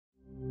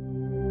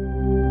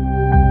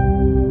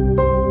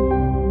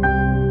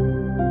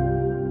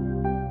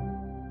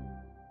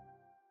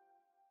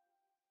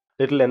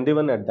little lengthy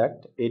one at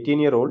that.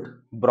 18-year-old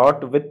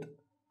brought with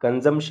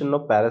consumption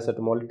of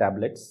paracetamol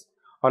tablets.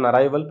 On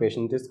arrival,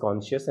 patient is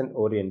conscious and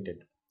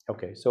oriented.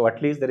 Okay, so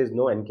at least there is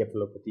no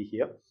encephalopathy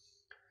here.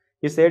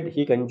 He said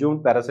he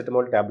consumed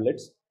paracetamol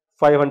tablets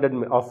 500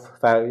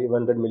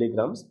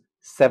 milligrams,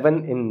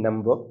 7 in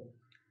number,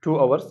 2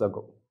 hours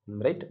ago.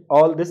 Right?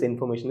 All this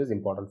information is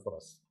important for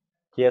us.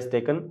 He has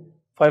taken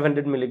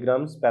 500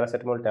 milligrams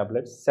paracetamol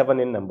tablets, 7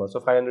 in number. So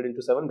 500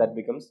 into 7, that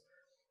becomes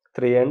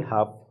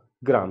 3.5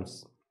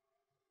 grams.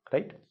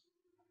 Right?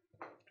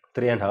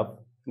 3.5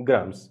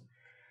 grams.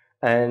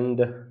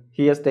 And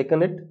he has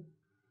taken it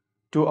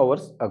 2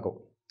 hours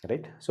ago.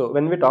 Right? So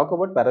when we talk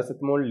about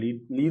paracetamol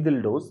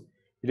lethal dose,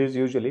 it is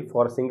usually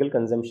for single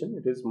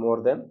consumption, it is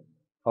more than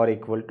or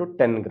equal to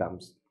 10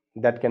 grams.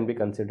 That can be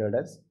considered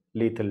as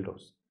lethal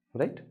dose.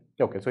 Right?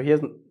 Okay, so he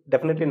has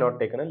definitely not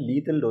taken a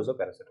lethal dose of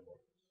paracetamol.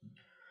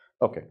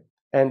 Okay,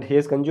 and he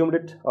has consumed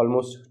it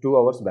almost 2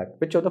 hours back.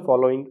 Which of the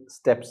following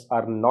steps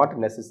are not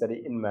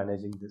necessary in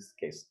managing this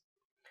case?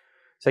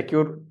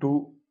 Secure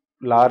 2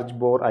 large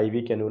bore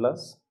IV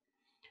cannulas,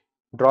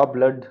 draw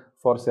blood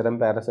for serum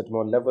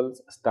paracetamol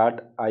levels,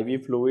 start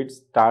IV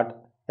fluids, start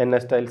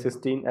N-acetyl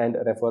cysteine, and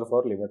refer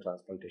for liver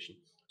transplantation.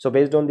 So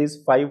based on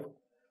these 5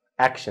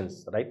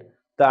 actions, right,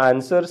 the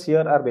answers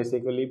here are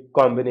basically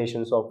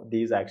combinations of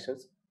these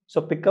actions.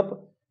 So pick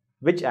up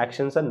which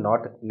actions are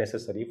not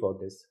necessary for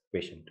this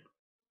patient.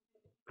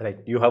 Right,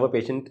 you have a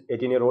patient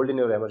 18-year-old in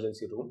your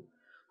emergency room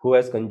who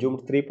has consumed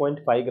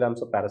 3.5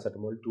 grams of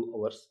paracetamol 2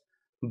 hours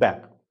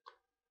back.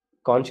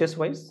 Conscious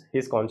wise, he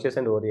is conscious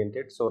and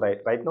oriented. So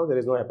right now there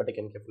is no hepatic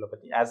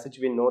encephalopathy. As such,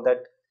 we know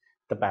that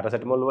the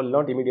paracetamol will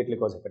not immediately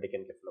cause hepatic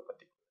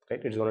encephalopathy.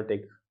 Right, it's going to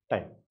take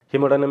time.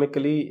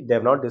 Hemodynamically, they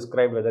have not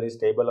described whether he's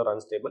stable or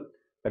unstable,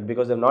 but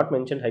because they have not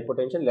mentioned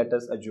hypotension, let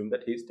us assume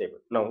that he is stable.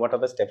 Now, what are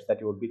the steps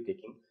that you would be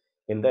taking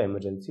in the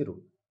emergency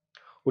room?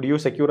 Would you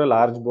secure a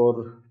large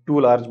bore, 2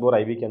 large bore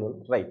IV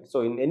cannula? Right.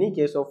 So in any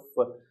case of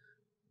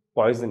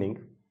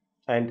poisoning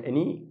and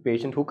any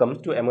patient who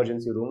comes to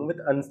emergency room with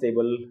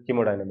unstable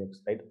hemodynamics,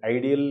 right,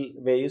 ideal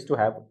way is to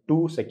have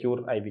 2 secure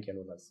IV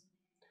cannulas,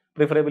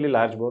 preferably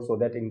large bore, so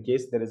that in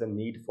case there is a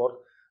need for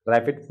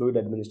rapid fluid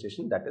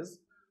administration, that is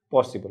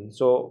possible.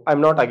 So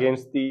I'm not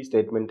against the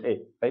statement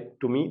A, right?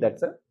 To me,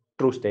 that's a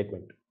true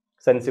statement,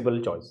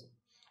 sensible choice.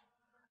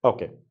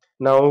 Okay.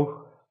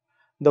 Now,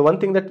 the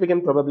one thing that we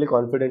can probably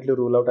confidently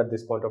rule out at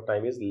this point of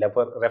time is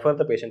refer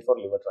the patient for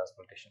liver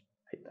transplantation.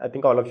 I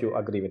think all of you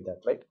agree with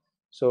that, right?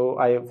 So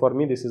for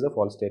me, this is a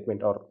false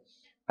statement, or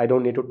I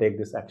don't need to take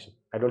this action.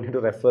 I don't need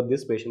to refer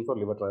this patient for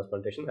liver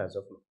transplantation as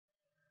of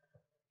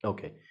now.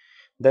 Okay.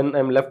 Then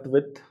I'm left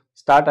with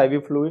start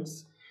IV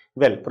fluids.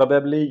 Well,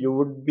 probably you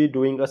would be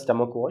doing a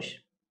stomach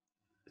wash.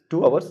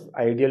 2 hours.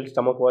 Ideal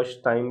stomach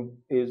wash time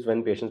is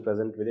when patients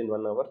present within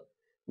 1 hour.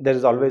 There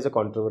is always a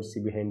controversy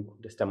behind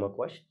the stomach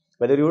wash.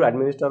 Whether you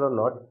administer or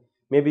not,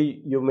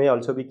 maybe you may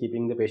also be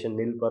keeping the patient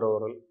nil per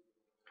oral.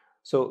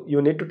 So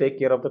you need to take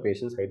care of the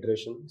patient's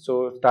hydration.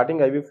 So starting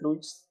IV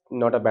fluids,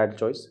 not a bad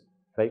choice,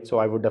 right? So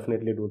I would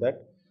definitely do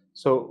that.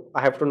 So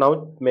I have to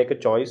now make a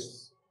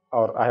choice,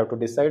 or I have to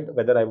decide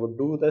whether I would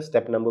do the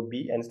step number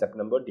B and step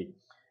number D.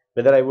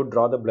 Whether I would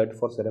draw the blood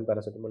for serum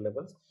paracetamol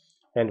levels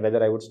and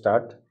whether I would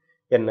start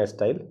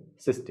N-acetyl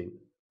cysteine.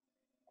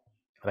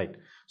 Right.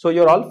 So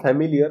you're all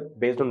familiar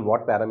based on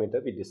what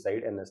parameter we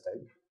decide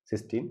N-acetyl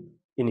cysteine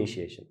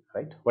initiation,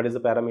 right? What is the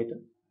parameter?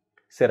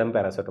 Serum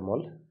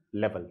paracetamol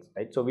levels,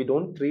 right? So we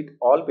don't treat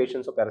all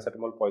patients of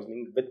paracetamol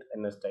poisoning with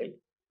N-acetyl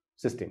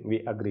cysteine. We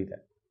agree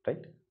that,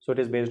 right? So it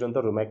is based on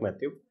the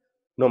Rumack-Matthew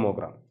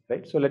nomogram,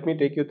 right? So let me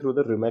take you through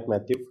the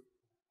Rumack-Matthew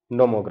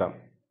nomogram.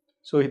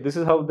 So this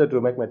is how the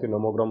Rumack-Matthew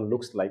nomogram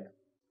looks like,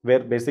 where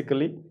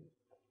basically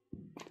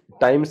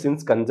time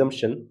since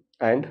consumption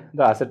and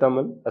the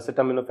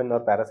acetaminophen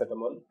or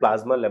paracetamol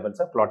plasma levels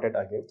are plotted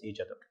against each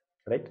other,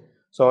 right?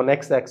 So on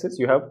x-axis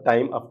you have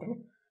time after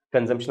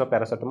consumption of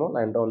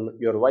paracetamol, and on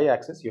your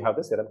y-axis you have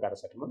the serum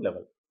paracetamol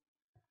level.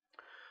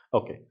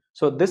 Okay,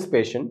 so this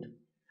patient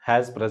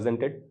has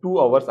presented 2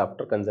 hours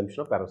after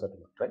consumption of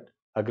paracetamol, right?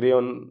 Agree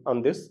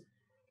on this?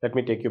 Let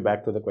me take you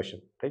back to the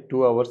question, right?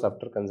 2 hours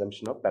after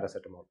consumption of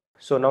paracetamol.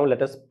 So now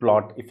let us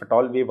plot, if at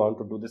all we want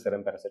to do the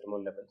serum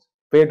paracetamol levels,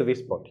 where do we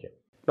spot here?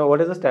 Now,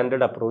 what is the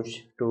standard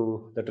approach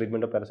to the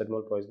treatment of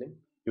paracetamol poisoning?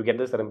 You get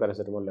the serum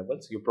paracetamol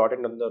levels, you plot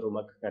it on the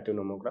Rumack-Matthew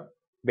nomogram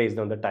based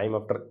on the time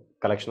of the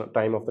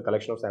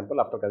collection of sample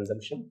after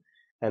consumption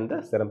and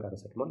the serum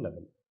paracetamol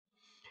level.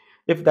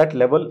 If that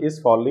level is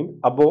falling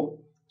above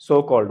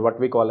so-called what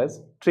we call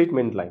as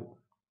treatment line,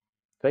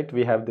 right?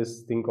 We have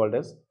this thing called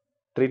as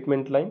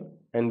treatment line,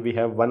 and we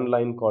have one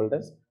line called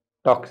as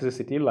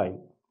toxicity line,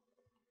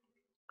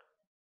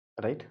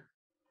 right?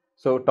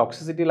 So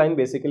toxicity line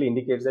basically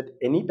indicates that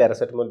any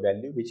paracetamol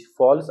value which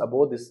falls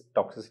above this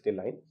toxicity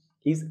line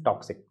is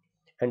toxic,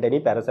 and any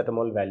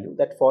paracetamol value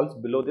that falls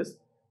below this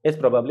is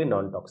probably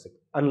non-toxic,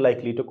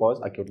 unlikely to cause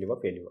acute liver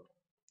failure,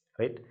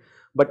 right?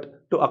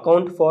 But to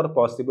account for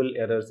possible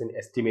errors in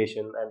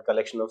estimation and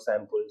collection of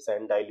samples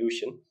and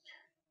dilution,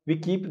 we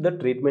keep the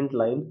treatment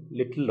line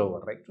little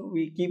lower, right? So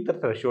we keep the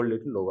threshold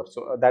little lower.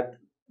 So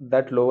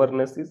that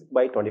lowerness is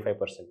by 25%,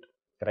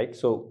 right?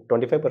 So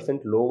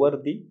 25% lower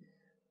the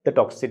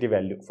toxicity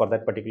value for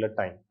that particular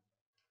time,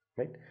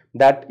 right?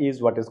 That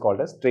is what is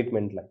called as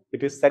treatment line.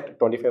 It is set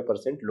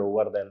 25%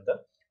 lower than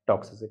the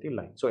toxicity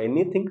line. So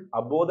anything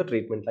above the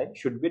treatment line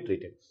should be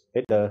treated,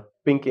 right? The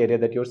pink area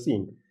that you're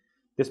seeing,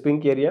 this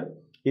pink area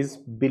is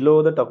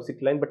below the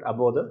toxic line but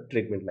above the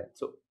treatment line.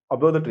 So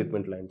above the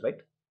treatment line, right,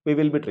 we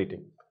will be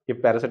treating. If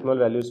paracetamol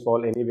values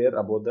fall anywhere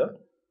above the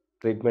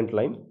treatment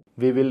line,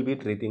 we will be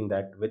treating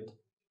that with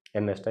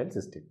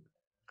N-acetylcysteine,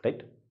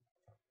 right?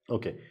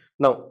 Okay.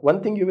 Now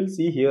one thing you will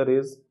see here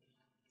is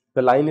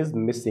the line is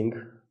missing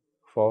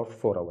for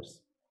 4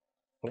 hours,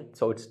 right?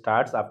 So it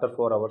starts after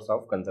 4 hours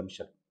of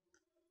consumption,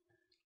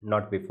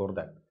 not before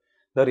that.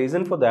 The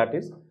reason for that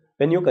is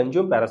when you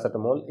consume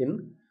paracetamol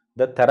in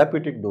the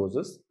therapeutic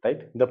doses,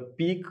 right, the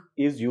peak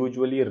is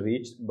usually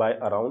reached by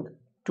around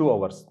 2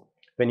 hours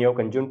when you have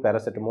consumed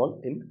paracetamol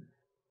in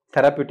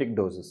therapeutic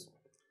doses.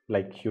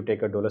 Like you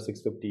take a dose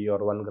 650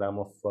 or 1 gram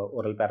of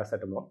oral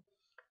paracetamol,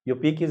 your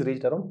peak is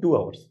reached around 2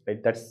 hours,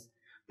 right?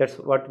 That's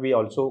what we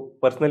also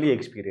personally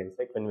experience.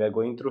 Like when we are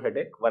going through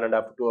headache,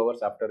 1.5 to 2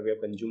 hours after we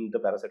have consumed the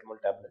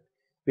paracetamol tablet,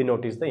 we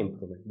notice the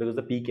improvement because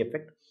the peak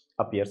effect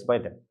appears by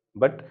then.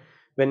 But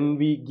when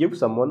we give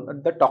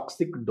someone the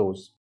toxic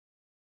dose,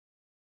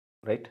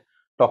 right,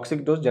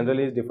 toxic dose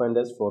generally is defined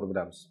as 4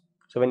 grams.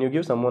 So when you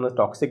give someone a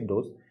toxic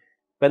dose,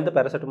 when the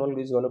paracetamol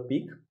is going to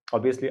peak,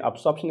 obviously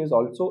absorption is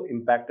also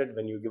impacted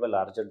when you give a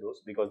larger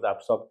dose because the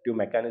absorptive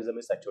mechanism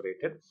is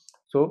saturated.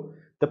 So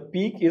the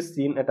peak is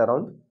seen at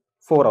around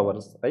 4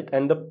 hours, right?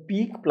 And the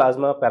peak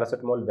plasma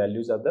paracetamol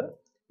values are the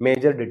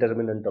major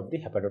determinant of the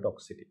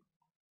hepatotoxicity,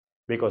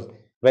 because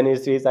when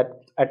it is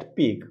at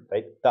peak,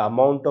 right, the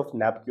amount of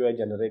NAPQI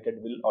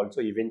generated will also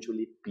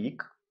eventually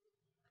peak,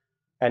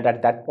 and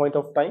at that point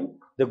of time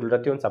the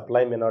glutathione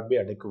supply may not be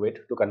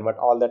adequate to convert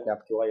all that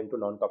NAPQI into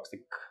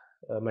non-toxic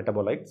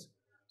metabolites,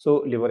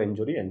 so liver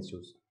injury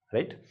ensues,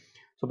 right?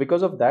 So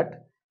because of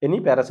that, any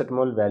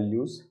paracetamol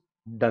values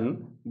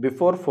done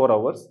before 4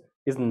 hours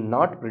is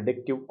not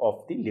predictive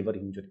of the liver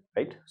injury,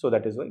 right? So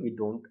that is why we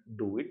don't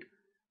do it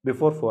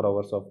before 4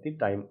 hours of the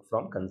time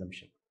from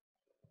consumption.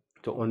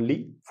 So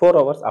only 4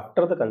 hours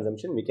after the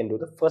consumption we can do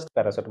the first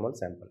paracetamol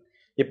sample.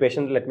 A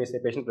patient, let me say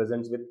patient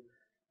presents with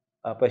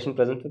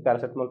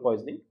paracetamol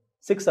poisoning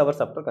 6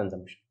 hours after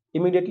consumption.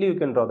 Immediately you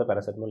can draw the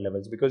paracetamol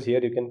levels, because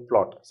here you can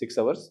plot 6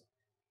 hours.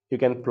 You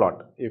can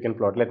plot.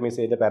 Let me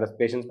say the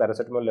patient's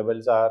paracetamol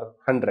levels are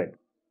 100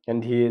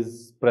 and he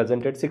is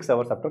presented 6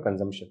 hours after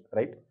consumption,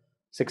 right?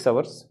 6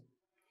 hours,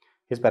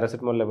 his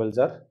paracetamol levels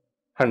are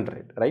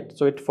 100, right?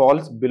 So it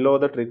falls below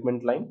the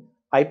treatment line.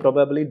 I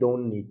probably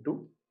don't need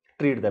to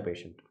treat the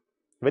patient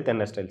with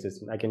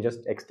N-acetylcysteine. I can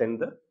just extend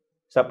the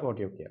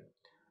supportive care.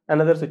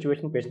 Another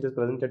situation, patient is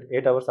presented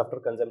 8 hours after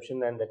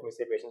consumption and let me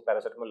say patient's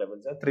paracetamol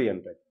levels are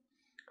 300,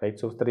 right?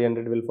 So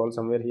 300 will fall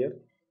somewhere here,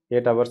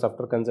 8 hours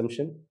after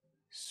consumption.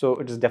 So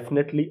it is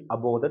definitely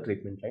above the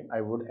treatment line.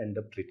 I would end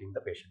up treating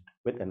the patient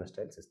with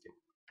N-acetylcysteine,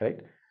 right?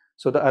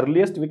 So the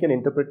earliest we can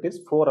interpret is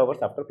 4 hours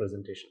after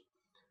presentation.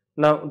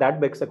 Now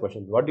that begs a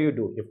question, what do you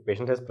do if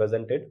patient has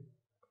presented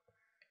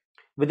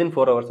within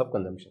 4 hours of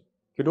consumption?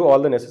 You do all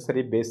the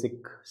necessary basic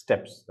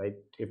steps, right?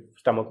 If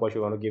stomach wash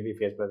you want to give, if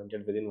he has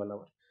presented within 1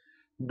 hour,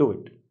 do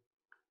it.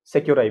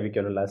 Secure IV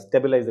cannula,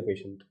 stabilize the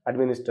patient,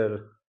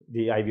 administer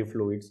the IV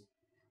fluids,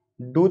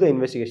 do the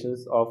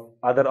investigations of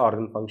other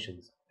organ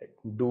functions, right?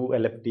 Do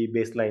LFT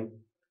baseline,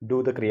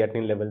 do the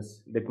creatinine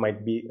levels that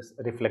might be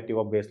reflective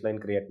of baseline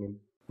creatinine,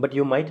 but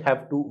you might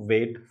have to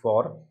wait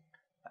for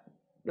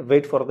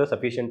the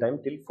sufficient time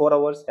till 4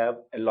 hours have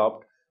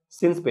elapsed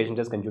since patient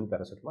has consumed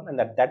paracetamol, and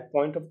at that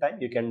point of time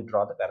you can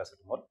draw the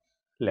paracetamol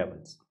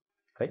levels,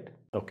 right?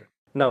 Okay.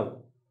 Now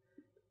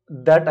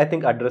that I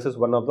think addresses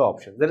one of the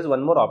options. There is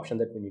one more option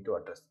that we need to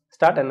address.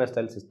 Start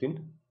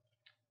N-acetylcysteine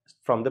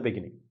from the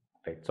beginning,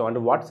 right? So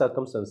under what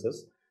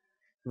circumstances,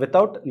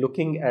 without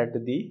looking at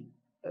the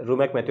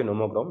rheumatic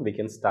nomogram, we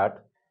can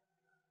start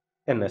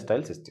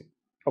N-acetylcysteine?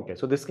 Okay,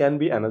 so this can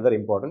be another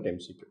important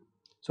MCQ.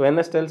 So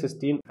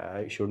N-acetylcysteine,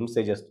 I shouldn't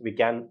say just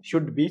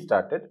should be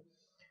started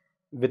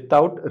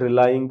without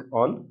relying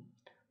on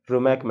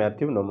rheumatic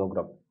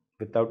nomogram,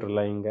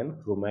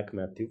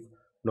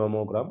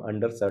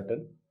 under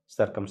certain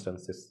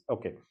circumstances.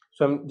 Okay,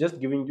 so I'm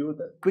just giving you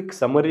the quick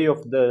summary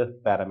of the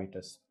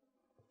parameters.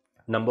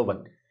 Number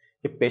one,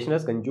 if patient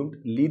has consumed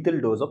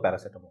lethal dose of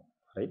paracetamol,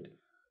 right?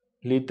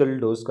 Lethal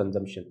dose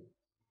consumption,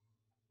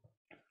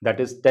 that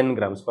is 10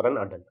 grams for an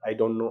adult. I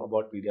don't know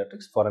about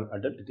pediatrics. For an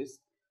adult, it is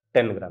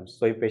 10 grams.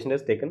 So if patient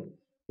has taken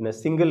in a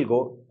single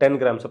go 10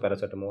 grams of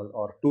paracetamol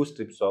or 2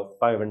 strips of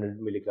 500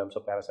 milligrams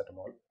of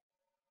paracetamol,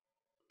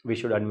 we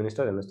should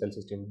administer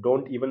N-acetylcysteine.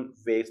 Don't even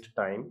waste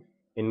time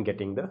in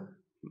getting the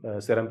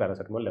serum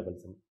paracetamol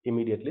levels in.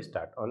 Immediately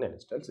start on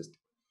N-acetylcysteine.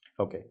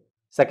 Okay.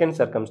 Second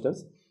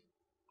circumstance,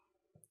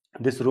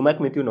 this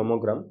rheumatic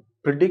nomogram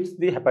predicts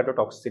the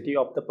hepatotoxicity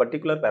of the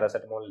particular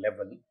paracetamol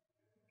level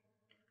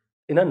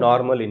in a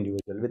normal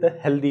individual with a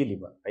healthy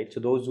liver, right? So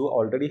those who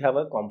already have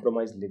a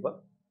compromised liver,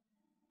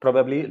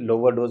 probably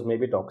lower dose may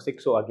be toxic.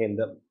 So again,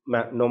 the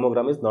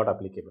nomogram is not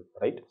applicable,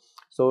 right?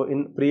 So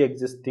in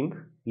pre-existing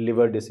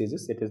liver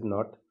diseases, it is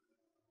not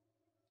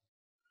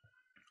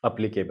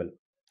applicable.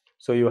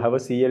 So you have a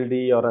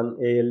CLD or an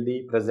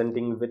ALD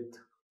presenting with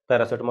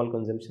paracetamol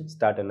consumption,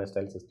 start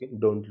N-acetylcysteine.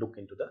 Don't look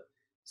into the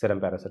serum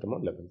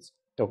paracetamol levels.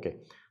 Okay.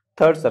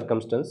 Third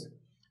circumstance,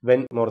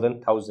 when more than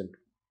 1000,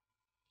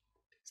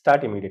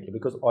 start immediately,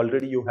 because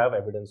already you have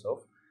evidence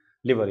of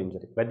liver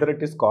injury. Whether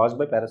it is caused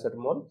by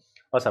paracetamol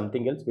or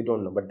something else, we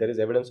don't know. But there is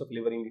evidence of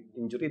liver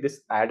injury.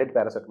 This added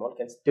paracetamol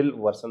can still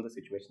worsen the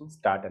situation.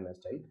 Start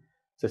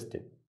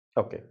N-acetylcysteine.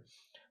 Okay.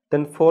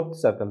 Then fourth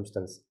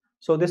circumstance.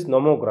 So this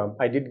nomogram,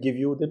 I did give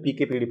you the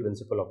PKPD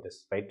principle of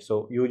this, right?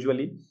 So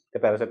usually the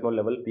paracetamol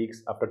level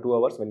peaks after 2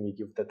 hours when we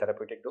give the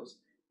therapeutic dose,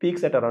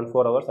 peaks at around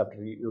 4 hours after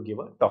you give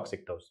a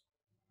toxic dose,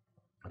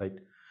 right?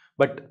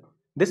 But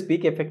this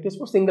peak effect is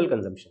for single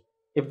consumption.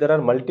 If there are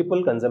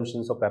multiple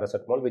consumptions of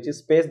paracetamol which is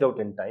spaced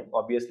out in time,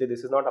 obviously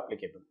this is not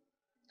applicable,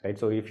 right?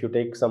 So if you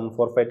take some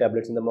 4-5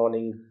 tablets in the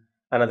morning,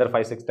 another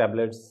 5-6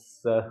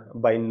 tablets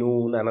by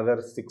noon,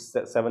 another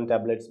 6-7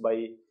 tablets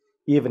by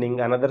evening,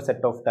 another set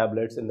of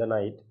tablets in the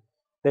night,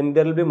 then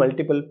there will be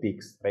multiple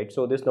peaks, right?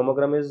 So this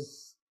nomogram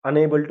is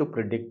unable to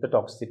predict the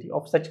toxicity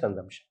of such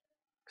consumption.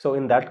 So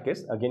in that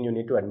case, again, you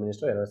need to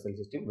administer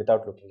N-acetylcysteine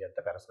without looking at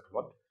the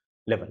paracetamol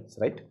levels,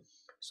 right?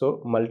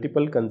 So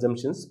multiple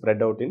consumptions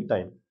spread out in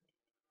time.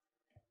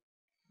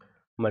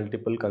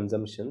 Multiple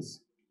consumptions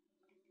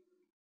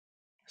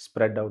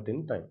spread out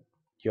in time.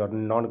 You're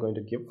not going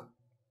to give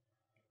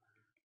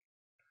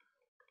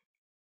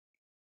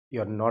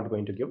you're not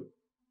going to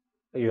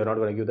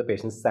give the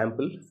patient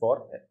sample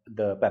for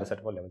the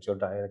paracetamol levels. You're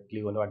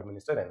directly going to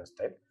administer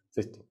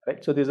N-acetylcysteine,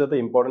 right? So these are the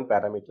important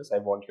parameters I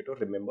want you to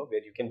remember,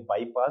 where you can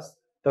bypass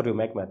the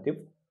rheumatic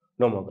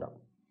nomogram.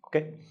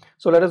 Okay,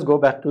 so let us go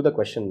back to the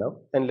question now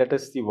and let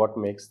us see what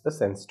makes the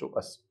sense to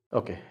us.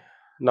 Okay,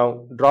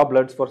 now draw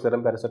bloods for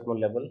serum paracetamol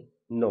level.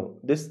 No,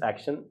 this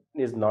action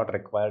is not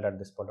required at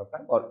this point of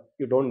time, or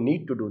you don't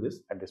need to do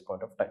this at this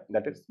point of time.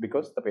 That is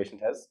because the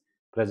patient has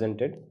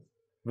presented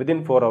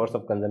within 4 hours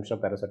of consumption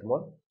of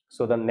paracetamol.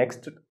 So the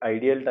next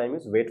ideal time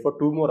is wait for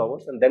 2 more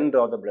hours and then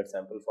draw the blood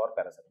sample for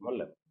paracetamol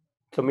level.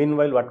 So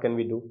meanwhile, what can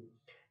we do?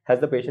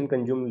 Has the patient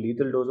consumed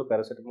lethal dose of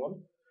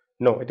paracetamol?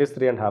 No, it is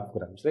 3.5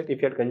 grams, right? If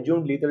he had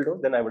consumed lethal dose,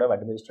 then I would have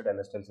administered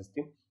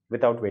N-acetylcysteine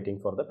without waiting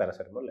for the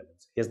paracetamol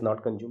levels. He has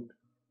not consumed,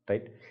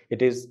 right?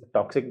 It is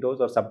toxic dose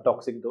or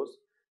subtoxic dose,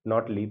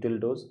 not lethal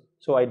dose.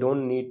 So I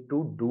don't need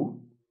to do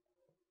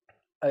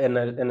an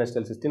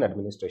N-acetylcysteine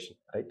administration,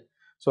 right?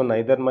 So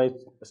neither my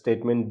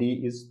statement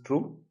D is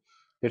true.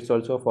 It's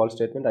also a false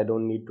statement. I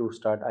don't need to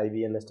start IV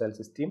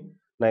N-acetylcysteine.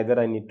 Neither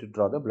I need to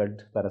draw the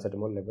blood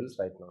paracetamol levels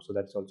right now. So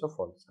that's also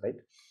false, right?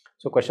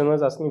 So question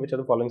was asking which of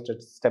the following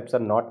steps are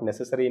not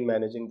necessary in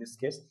managing this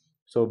case.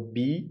 So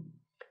B,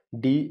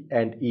 D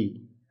and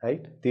E,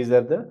 right? These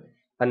are the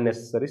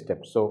unnecessary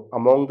steps. So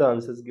among the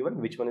answers given,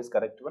 which one is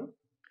correct one?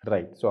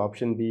 Right. So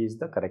option B is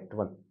the correct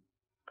one,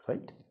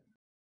 right?